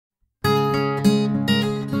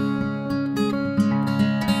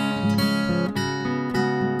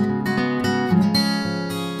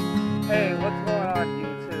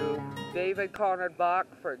GTBock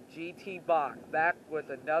for GTBock, back with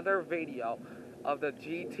another video of the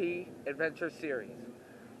GT Adventure Series.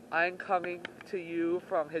 I'm coming to you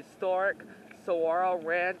from historic Sahuaro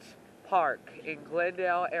Ranch Park in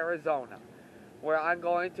Glendale, Arizona, where I'm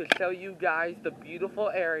going to show you guys the beautiful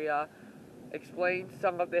area, explain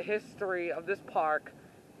some of the history of this park,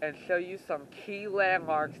 and show you some key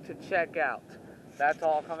landmarks to check out. That's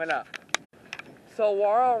all coming up.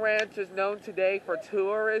 Sahuaro Ranch is known today for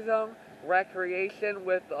tourism, recreation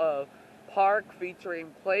with a park featuring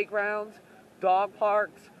playgrounds, dog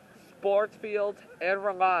parks, sports fields, and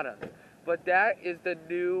verandas. But that is the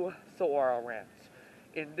new Sahuaro Ranch.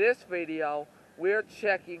 In this video, we're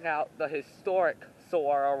checking out the historic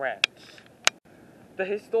Sahuaro Ranch. The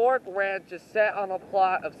historic ranch is set on a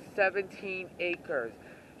plot of 17 acres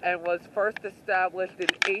and was first established in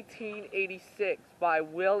 1886 by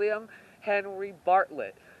William Henry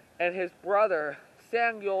Bartlett and his brother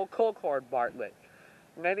Samuel Colcord Bartlett.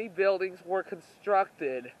 Many buildings were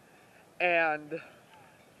constructed, and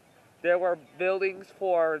there were buildings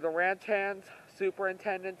for the ranch hands,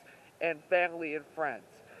 superintendents, and family and friends.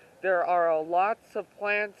 There are lots of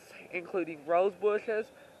plants, including rose bushes,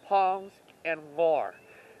 palms, and more.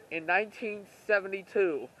 In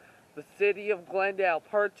 1972, the city of Glendale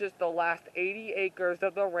purchased the last 80 acres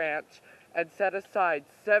of the ranch and set aside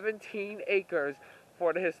 17 acres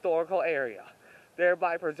for the historical area,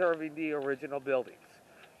 thereby preserving the original buildings.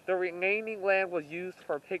 The remaining land was used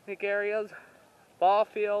for picnic areas, ball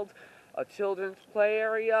fields, a children's play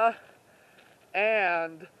area,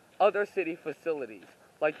 and other city facilities,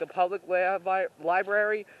 like the public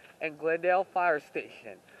library and Glendale Fire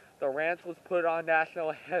Station. The ranch was put on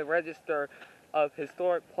National Register of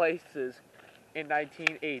Historic Places in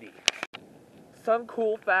 1980. Some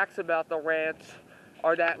cool facts about the ranch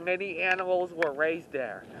are that many animals were raised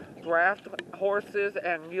there. Draft horses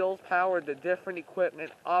and mules powered the different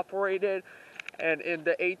equipment operated, and in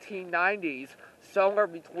the 1890s, somewhere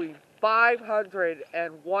between 500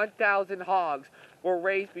 and 1,000 hogs were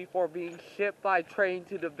raised before being shipped by train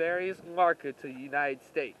to the various markets of the United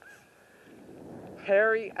States.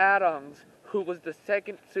 Harry Adams, who was the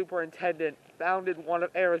second superintendent, founded one of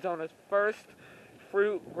Arizona's first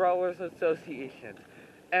fruit growers associations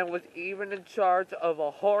and was even in charge of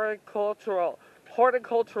a horticultural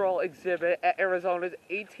exhibit at Arizona's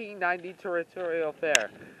 1890 Territorial Fair.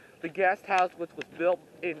 The guest house, which was built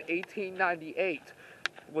in 1898,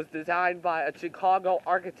 was designed by a Chicago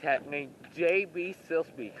architect named J.B.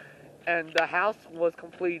 Silsby, and the house was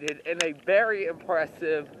completed in a very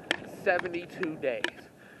impressive 72 days.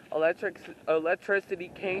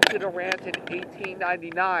 Electricity came to the ranch in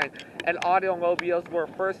 1899, and automobiles were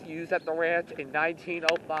first used at the ranch in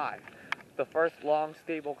 1905. The first long,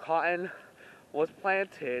 stable cotton was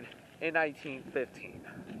planted in 1915.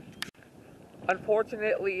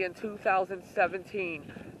 Unfortunately, in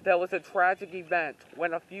 2017, there was a tragic event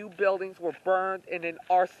when a few buildings were burned in an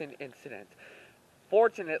arson incident.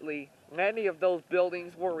 Fortunately, many of those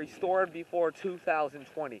buildings were restored before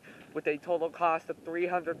 2020, with a total cost of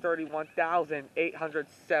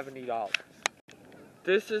 $331,870.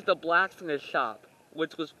 This is the Blacksmith shop,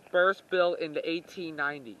 which was first built in the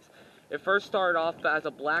 1890s. It first started off as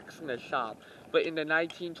a blacksmith shop, but in the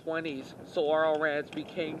 1920s, Sahuaro Ranch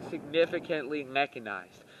became significantly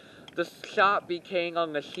mechanized. The shop became a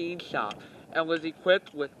machine shop and was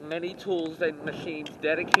equipped with many tools and machines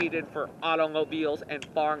dedicated for automobiles and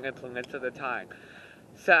farm implements of the time.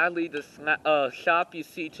 Sadly, the shop you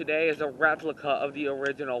see today is a replica of the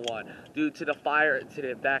original one due to the fire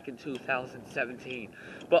incident back in 2017.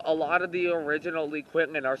 But a lot of the original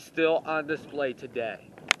equipment are still on display today.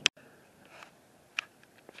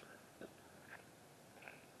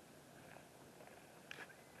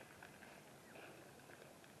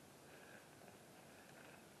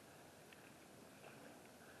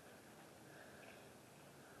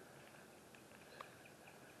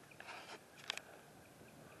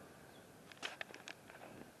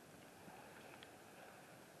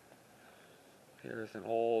 Here's an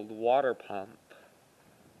old water pump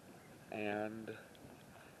and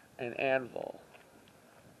an anvil.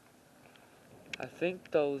 I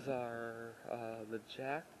think those are the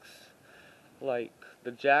jacks, like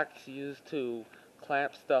the jacks used to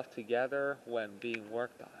clamp stuff together when being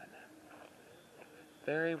worked on.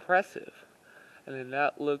 Very impressive. And then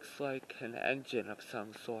that looks like an engine of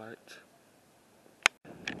some sort.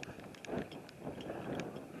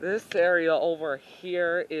 This area over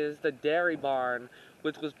here is the dairy barn,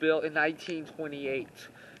 which was built in 1928.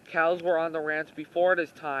 Cows were on the ranch before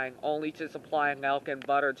this time, only to supply milk and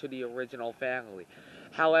butter to the original family.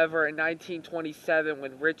 However, in 1927,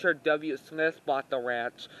 when Richard W. Smith bought the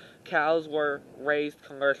ranch, cows were raised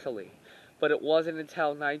commercially. But it wasn't until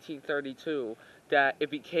 1932 that it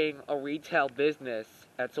became a retail business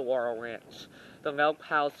at Sahuaro Ranch. The milk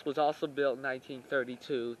house was also built in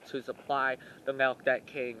 1932 to supply the milk that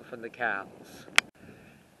came from the cows.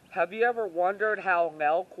 Have you ever wondered how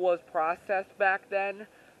milk was processed back then?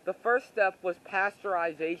 The first step was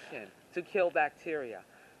pasteurization to kill bacteria.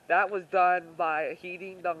 That was done by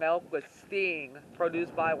heating the milk with steam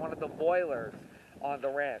produced by one of the boilers on the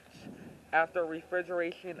ranch. After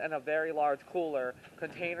refrigeration in a very large cooler,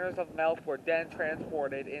 containers of milk were then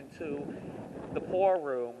transported into the pour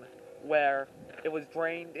room where it was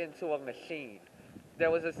drained into a machine. There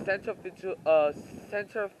was a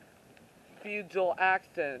centrifugal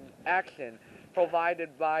action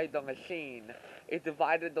provided by the machine. It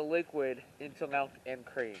divided the liquid into milk and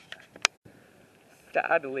cream.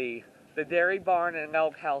 Sadly, the dairy barn and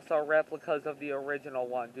milk house are replicas of the original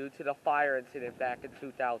one due to the fire incident back in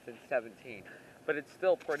 2017, but it's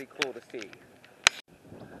still pretty cool to see.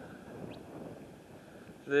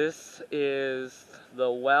 This is the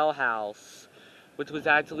well house, which was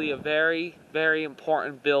actually a very, very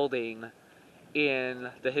important building in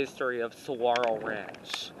the history of Sahuaro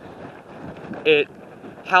Ranch. It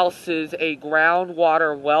houses a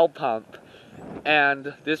groundwater well pump,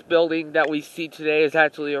 and this building that we see today is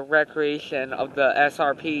actually a recreation of the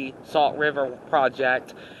SRP Salt River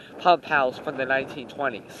Project pump house from the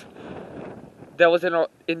 1920s. There was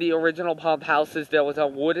in the original pump houses, there was a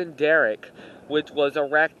wooden derrick which was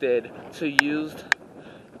erected to use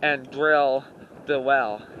and drill the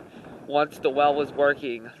well. Once the well was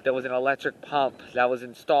working, there was an electric pump that was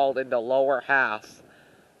installed in the lower half,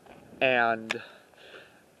 and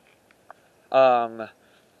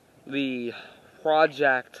the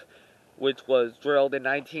project, which was drilled in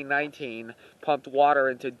 1919, pumped water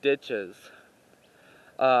into ditches.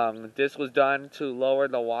 This was done to lower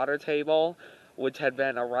the water table, which had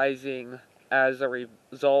been arising as a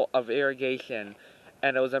result of irrigation,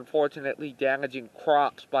 and it was unfortunately damaging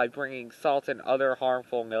crops by bringing salt and other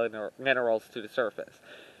harmful minerals to the surface.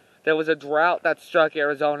 There was a drought that struck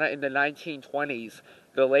Arizona in the 1920s,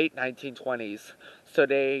 the late 1920s, so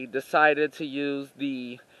they decided to use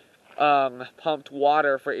the pumped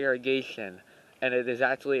water for irrigation, and it is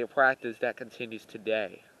actually a practice that continues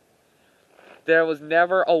today. There was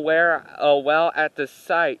never a well at the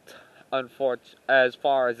site, as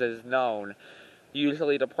far as is known.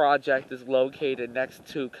 Usually the project is located next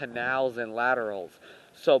to canals and laterals,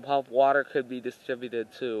 so pumped water could be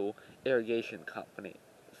distributed to irrigation companies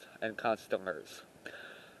and customers.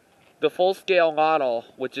 The full-scale model,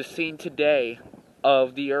 which is seen today,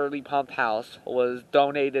 of the early pump house was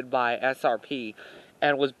donated by SRP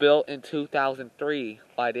and was built in 2003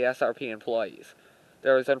 by the SRP employees.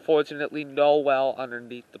 There is unfortunately no well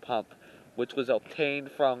underneath the pump, which was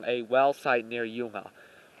obtained from a well site near Yuma,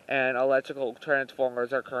 and electrical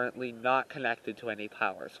transformers are currently not connected to any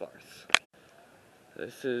power source.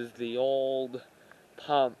 This is the old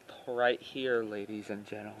pump right here, ladies and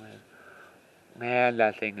gentlemen. Man,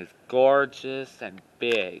 that thing is gorgeous and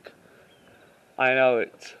big. I know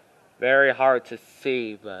it's very hard to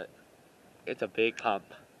see, but it's a big pump.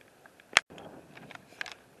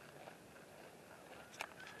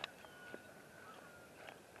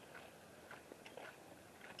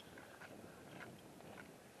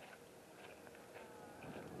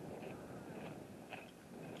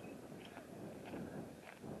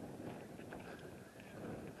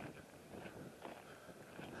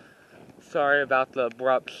 Sorry about the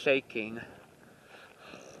abrupt shaking.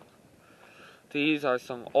 These are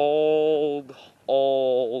some old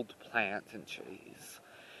plants and trees.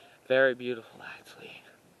 Very beautiful, actually.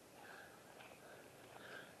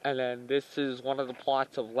 And then this is one of the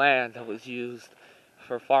plots of land that was used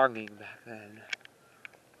for farming back then.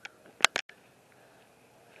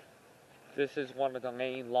 This is one of the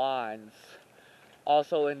main lawns.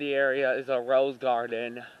 Also in the area is a rose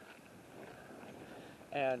garden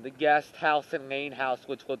and the guest house and main house,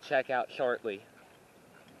 which we'll check out shortly.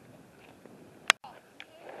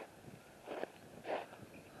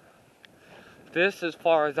 This, as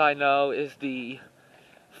far as I know, is the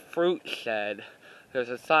fruit shed. There's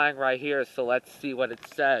a sign right here, so let's see what it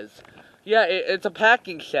says. Yeah, it's a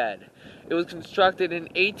packing shed. It was constructed in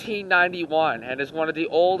 1891 and is one of the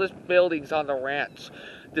oldest buildings on the ranch,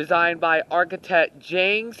 designed by architect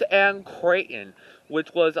James M. Creighton,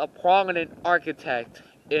 which was a prominent architect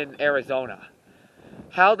in Arizona.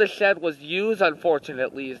 How the shed was used,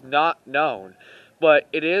 unfortunately, is not known, but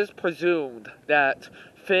it is presumed that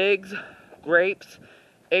figs, grapes,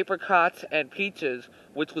 apricots, and peaches,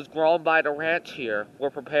 which was grown by the ranch here, were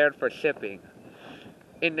prepared for shipping.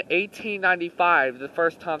 In 1895, the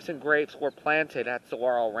first Thompson grapes were planted at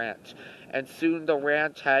Sahuaro Ranch, and soon the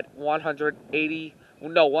ranch had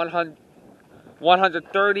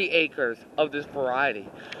 130 acres of this variety,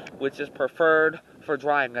 which is preferred for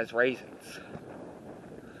drying as raisins.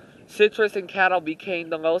 Citrus and cattle became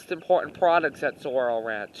the most important products at Sahuaro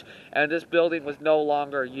Ranch, and this building was no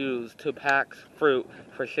longer used to pack fruit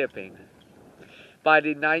for shipping. By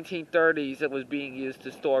the 1930s, it was being used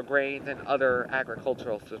to store grains and other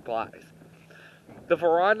agricultural supplies. The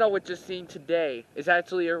veranda, which is seen today, is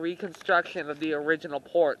actually a reconstruction of the original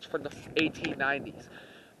porch from the 1890s,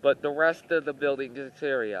 but the rest of the building's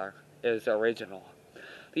exterior is original.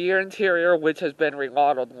 The interior, which has been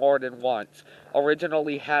remodeled more than once,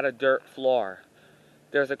 originally had a dirt floor.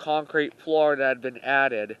 There's a concrete floor that had been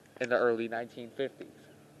added in the early 1950s.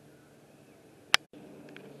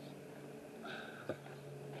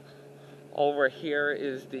 Over here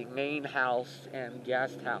is the main house and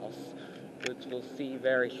guest house, which we'll see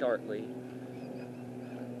very shortly.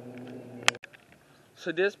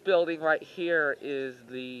 So this building right here is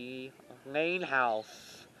the main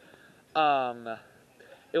house.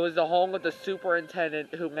 It was the home of the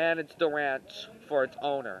superintendent who managed the ranch for its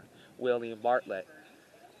owner, William Bartlett.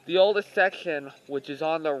 The oldest section, which is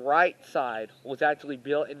on the right side, was actually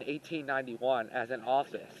built in 1891 as an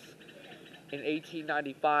office. In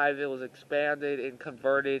 1895, it was expanded and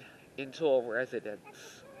converted into a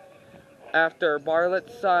residence. After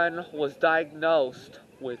Bartlett's son was diagnosed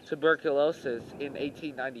with tuberculosis in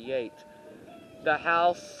 1898, the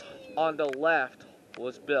house on the left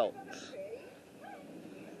was built.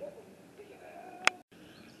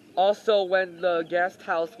 Also, when the guest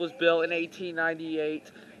house was built in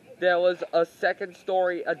 1898, there was a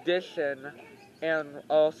second-story addition and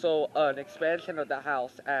also an expansion of the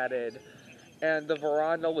house added, and the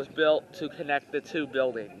veranda was built to connect the two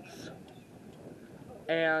buildings.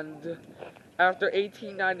 And after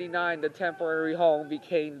 1899, the temporary home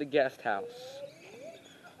became the guest house.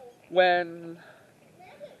 When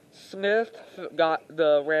Smith got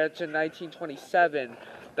the ranch in 1927,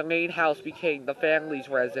 the main house became the family's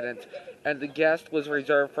residence, and the guest was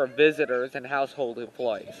reserved for visitors and household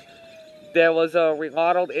employees. There was a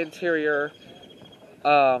remodeled interior,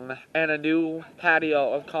 and a new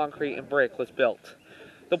patio of concrete and brick was built.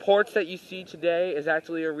 The porch that you see today is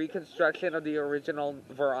actually a reconstruction of the original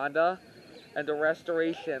veranda, and the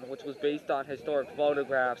restoration, which was based on historic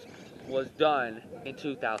photographs, was done in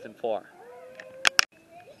 2004.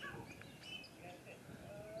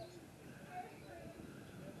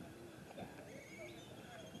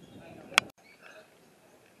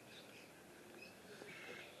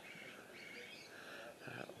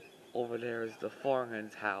 Over there is the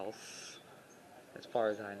foreman's house, as far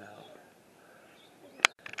as I know.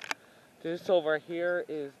 This over here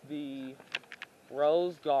is the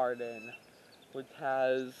rose garden, which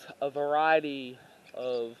has a variety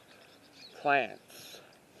of plants.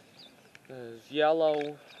 There's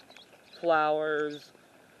yellow flowers,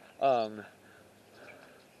 and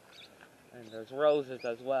there's roses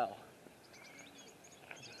as well.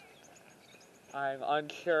 I'm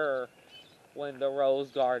unsure when the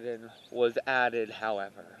rose garden was added,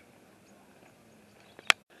 however.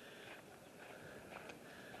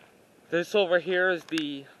 This over here is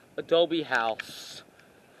the Adobe House.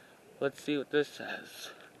 Let's see what this says.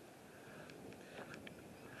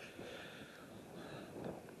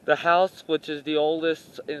 The house, which is the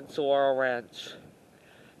oldest in Sahuaro Ranch,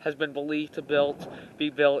 has been believed to be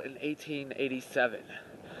built in 1887,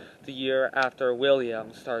 the year after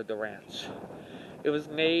William started the ranch. It was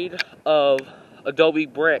made of adobe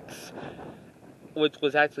bricks, which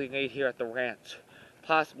was actually made here at the ranch,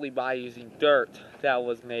 possibly by using dirt that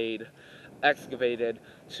was excavated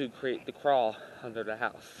to create the crawl under the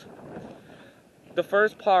house. The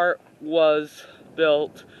first part was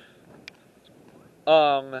built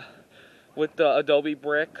with the adobe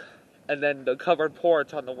brick and then the covered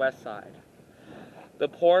porch on the west side. The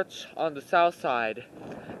porch on the south side,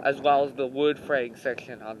 as well as the wood frame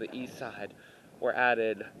section on the east side, were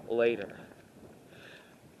added later.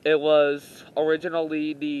 It was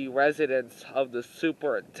originally the residence of the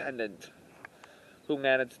superintendent who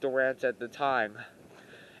managed the ranch at the time,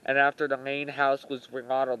 and after the main house was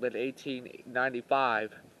remodeled in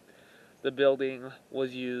 1895, the building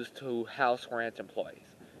was used to house ranch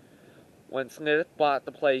employees. When Smith bought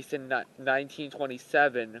the place in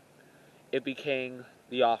 1927, it became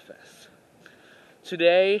the office.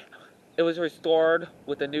 Today, it was restored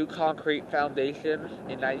with a new concrete foundation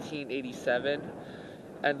in 1987,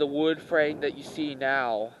 and the wood frame that you see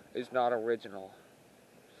now is not original.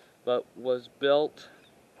 but was built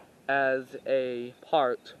as a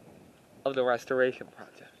part of the restoration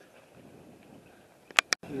project.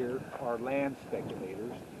 Here are land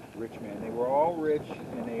speculators, rich men. They were all rich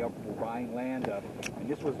and they were buying land up. And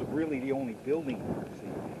this was really the only building you could see.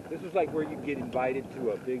 This was like where you get invited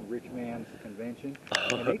to a big rich man's convention.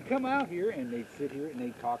 And they'd come out here and they'd sit here and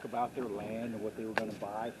they'd talk about their land and what they were going to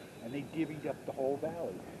buy. And they divvied up the whole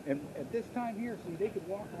valley. And at this time here, see, they could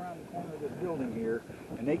walk around the corner of this building here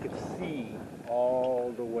and they could see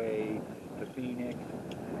all the way to Phoenix,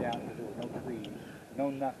 down because there were no trees, no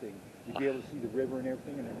nothing. You'd be able to see the river and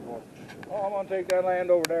everything, and they're going, oh, I'm going to take that land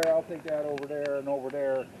over there, I'll take that over there,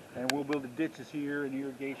 and we'll build the ditches here and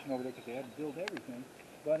irrigation over there, because they had to build everything.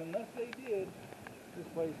 But unless they did, this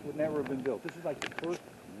place would never have been built. This is like the first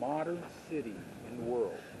modern city in the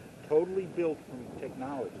world, totally built from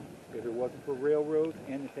technology. If it wasn't for railroads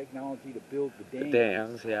and the technology to build the dams. The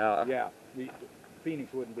dams, yeah. Yeah,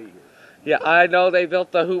 Phoenix wouldn't be here. Yeah, I know they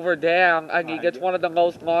built the Hoover Dam. I mean, it's one of the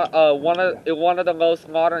most one of the most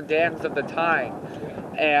modern dams of the time,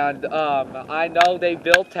 and I know they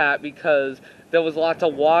built that because there was lots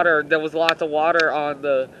of water. There was lots of water on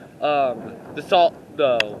the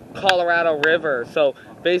Colorado River. So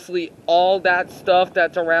basically, all that stuff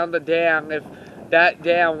that's around the dam, if that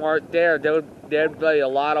dam weren't there, there'd be a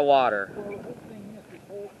lot of water. Well, the whole thing is this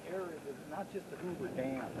whole area is not just the Hoover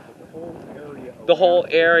Dam, but the whole area. The whole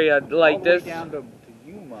area, like all the this. way down to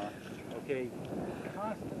Yuma, okay,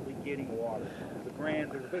 constantly getting water.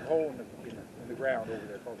 There's a big hole in the ground over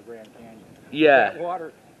there called the Grand Canyon. Yeah. That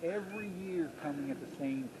water every year coming at the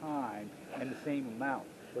same time and the same amount.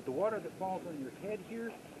 But the water that falls on your head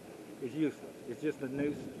here is useless. It's just a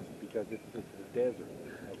nuisance because it's the desert.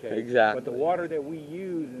 Okay. Exactly. But the water that we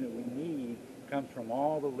use and that we need comes from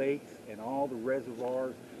all the lakes and all the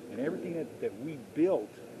reservoirs and everything that we built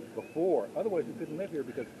before. Otherwise, we couldn't live here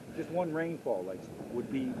because just one rainfall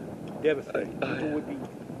would be devastating. People would be,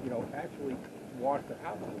 actually washed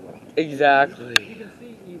out of the way. Exactly. You can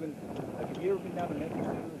see even, like, have you ever been down to Memphis or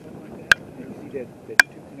something like that? And you see that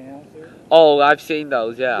two canals there? Oh, I've seen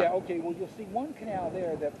those, yeah. Yeah, okay, well, you'll see one canal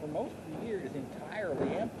there that for most of the year is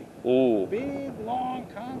entirely empty. Ooh. Big, long,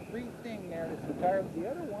 concrete thing there that's entirely, the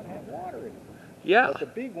other one had water in it. Yeah. But the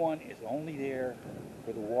big one is only there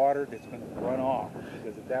for the water that's going to run off,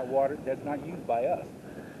 because if that water, that's not used by us.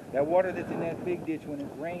 That water that's in that big ditch when it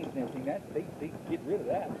rains and everything, they get rid of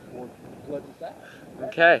that before it floods us out.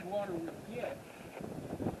 That's Okay. the water we get.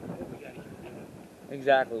 We got to use it.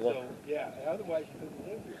 Exactly. Well, So, yeah, otherwise you couldn't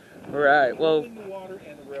live here. right. Well, The water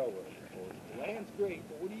and the railroad. The land's great,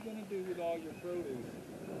 but what are you going to do with all your produce?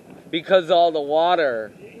 because all the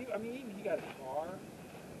water. I mean, even if you got a car,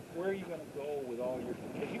 where are you going to go with all your...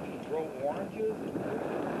 If you can grow oranges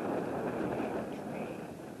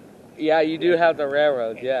Yeah, you do have the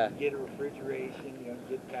railroad, yeah. Get a refrigeration,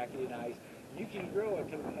 get packaged in ice. You can grow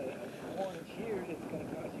an orange here that's going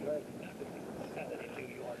to cost you hardly nothing to sell it in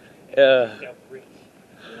New York. Yourself rich.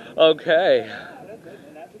 Okay. Yeah,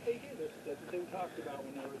 and that's what they did. That's what they talked about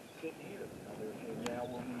when they were sitting here. They were saying, yeah,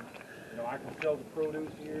 well, I can sell the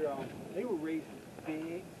produce here. They were raising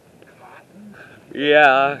pigs, cotton.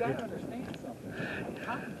 Yeah. You got to understand something.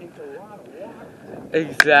 Cotton takes a lot of water.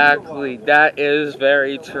 Exactly. That is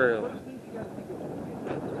very true.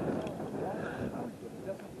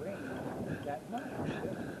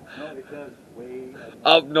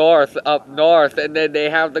 Up north, and then they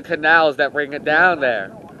have the canals that bring it down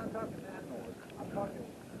there.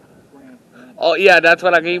 Oh yeah, that's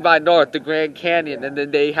what I mean by north, the Grand Canyon, and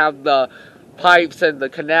then they have the pipes and the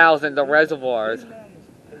canals and the reservoirs.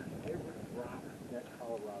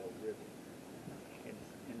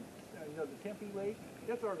 The Tempe Lake,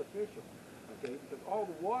 that's artificial, okay? Because all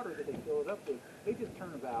the water that they fill it up with, they just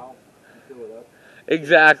turn a valve and fill it up.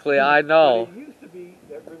 Exactly, I know. But it used to be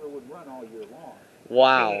that river would run all year long.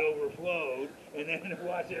 Wow. It overflowed, and then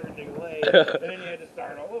watch everything lay, and then you had to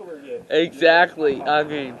start all over again. Exactly, I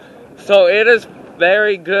mean, so it is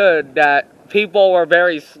very good that people were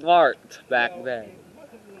very smart back then. It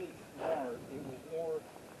wasn't really smart, it was more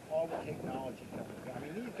all the technology coming. I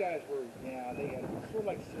mean, these guys were, they had sort of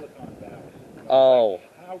like Silicon Valley. Oh.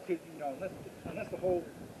 Like, how could, unless the whole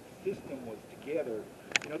system was together,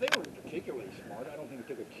 they weren't particularly smart. I don't think it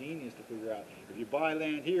took a genius to figure out, if you buy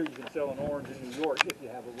land here, you can sell an orange in New York if you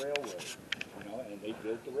have a railroad. And they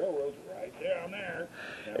built the railroads right down there.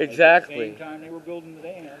 Exactly. At the same time they were building the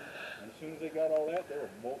dam. And as soon as they got all that, they were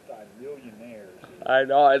multi-millionaires. I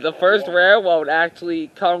know. The first railroad actually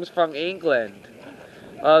comes from England.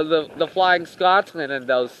 The Flying Scotsman and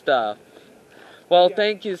those stuff. Well,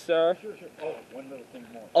 thank you, sir. Sure. Oh, one little thing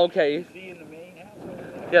more. Okay. You see in the main house over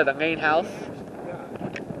there? Yeah, the main house.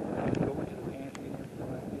 Yeah.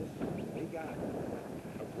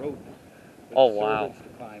 for Oh, the wow. servants to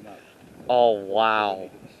climb up. Oh, So wow. they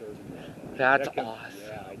did the servant. That's That comes- awesome.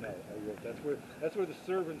 Yeah, I know. That's where the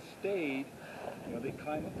servants stayed. You know, they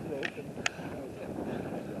climb up the rope, and that was it.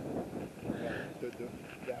 Yeah,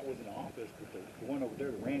 that was an office, but the one over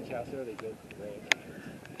there, the ranch house there, they built the ranch.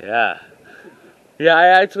 Yeah. Yeah, I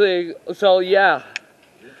actually, so yeah.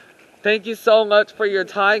 Thank you so much for your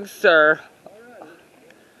time, sir.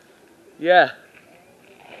 Yeah.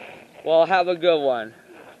 Well, have a good one.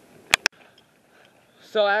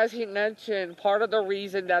 So as he mentioned, part of the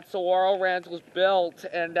reason that Sahuaro Ranch was built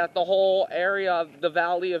and that the whole area of the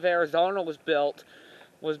Valley of Arizona was built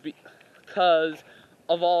was because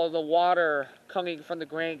of all the water coming from the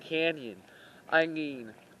Grand Canyon. I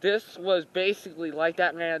mean, this was basically, like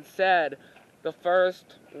that man said, the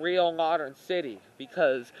first real modern city,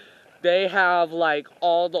 because they have like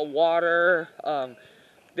all the water.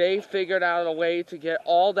 They figured out a way to get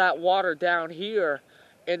all that water down here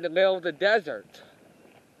in the middle of the desert.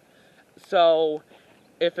 So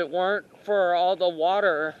if it weren't for all the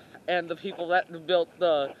water and the people that built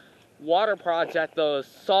the water project, the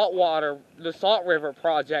Salt River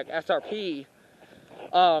Project, SRP,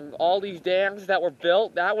 all these dams that were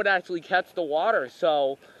built, that would actually catch the water.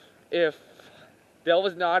 So if there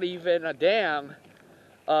was not even a dam,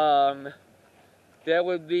 there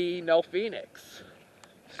would be no Phoenix.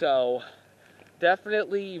 So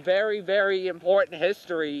definitely very, very important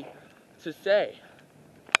history to say.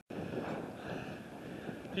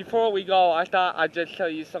 Before we go, I thought I'd just show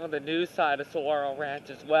you some of the news side of Sahuaro Ranch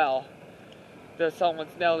as well. There's someone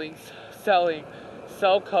selling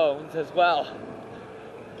cell cones as well.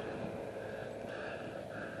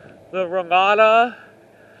 The Veranda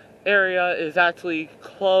area is actually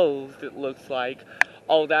closed, it looks like.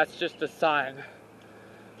 Oh, that's just a sign.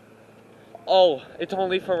 Oh, it's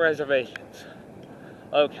only for reservations.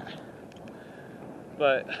 Okay.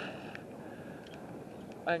 But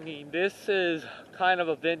I mean, this is kind of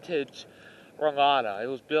a vintage Veranda. It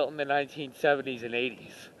was built in the 1970s and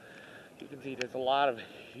 80s. You can see there's a lot of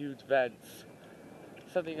huge vents.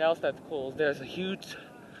 Something else that's cool is there's a huge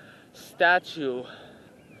statue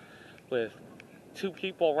with two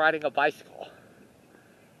people riding a bicycle.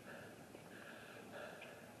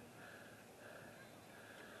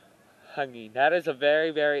 I mean, that is a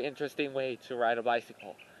very, very interesting way to ride a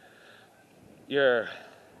bicycle. You're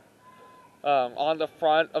on the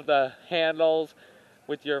front of the handles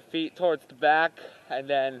with your feet towards the back, and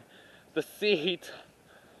then the seat,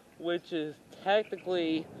 which is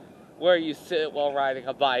technically where you sit while riding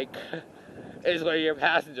a bike, is where your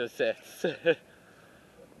passenger sits.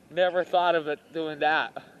 Never thought of it doing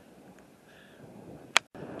that.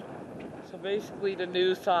 So basically the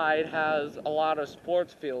news side has a lot of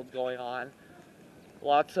sports fields going on.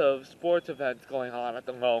 Lots of sports events going on at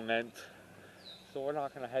the moment. So we're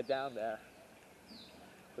not going to head down there.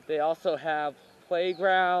 But they also have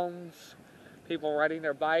playgrounds, people riding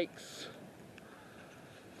their bikes.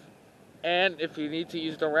 And if you need to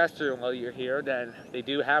use the restroom while you're here, then they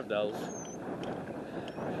do have those.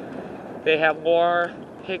 They have more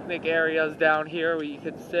picnic areas down here where you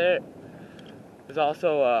can sit. There's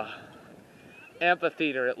also a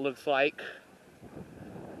amphitheater, it looks like.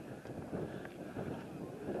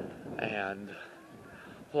 And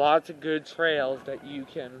lots of good trails that you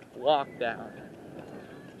can walk down.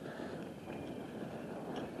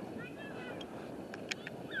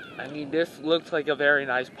 I mean, this looks like a very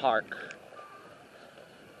nice park.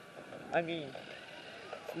 I mean,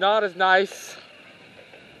 it's not as nice.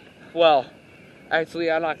 Well,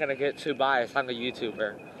 actually, I'm not gonna get too biased. I'm a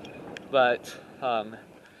YouTuber. But,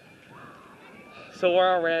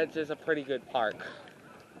 Sahuaro Ranch is a pretty good park.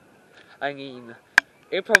 I mean,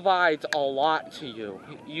 it provides a lot to you.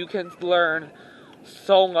 You can learn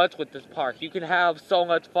so much with this park. You can have so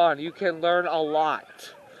much fun. You can learn a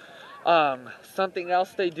lot. Something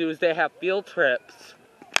else they do is they have field trips.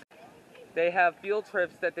 They have field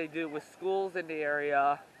trips that they do with schools in the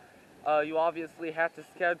area. You obviously have to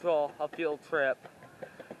schedule a field trip.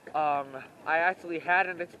 I actually had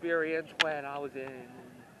an experience when I was in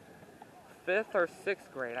 5th or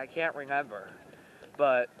 6th grade, I can't remember.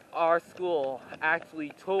 But our school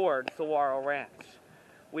actually toured Sahuaro Ranch.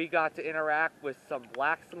 We got to interact with some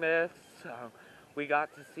blacksmiths. We got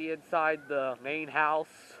to see inside the main house.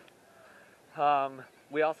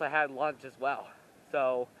 We also had lunch as well.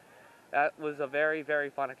 So that was a very, very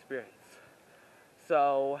fun experience.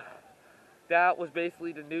 So that was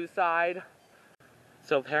basically the news side.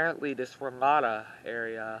 So apparently this Veranda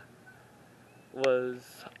area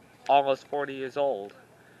was almost 40 years old,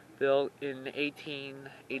 built in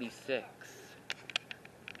 1886.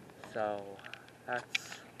 So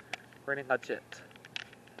that's pretty much it.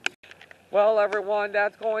 Well, everyone,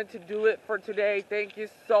 that's going to do it for today. Thank you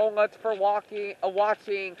so much for watching.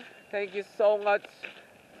 Thank you so much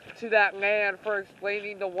to that man for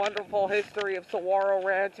explaining the wonderful history of Sahuaro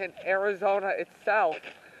Ranch and Arizona itself.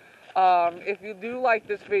 If you do like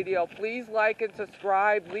this video, please like and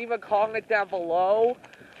subscribe. Leave a comment down below.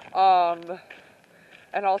 And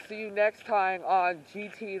I'll see you next time on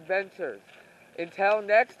GT Adventures. Until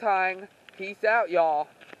next time, peace out, y'all.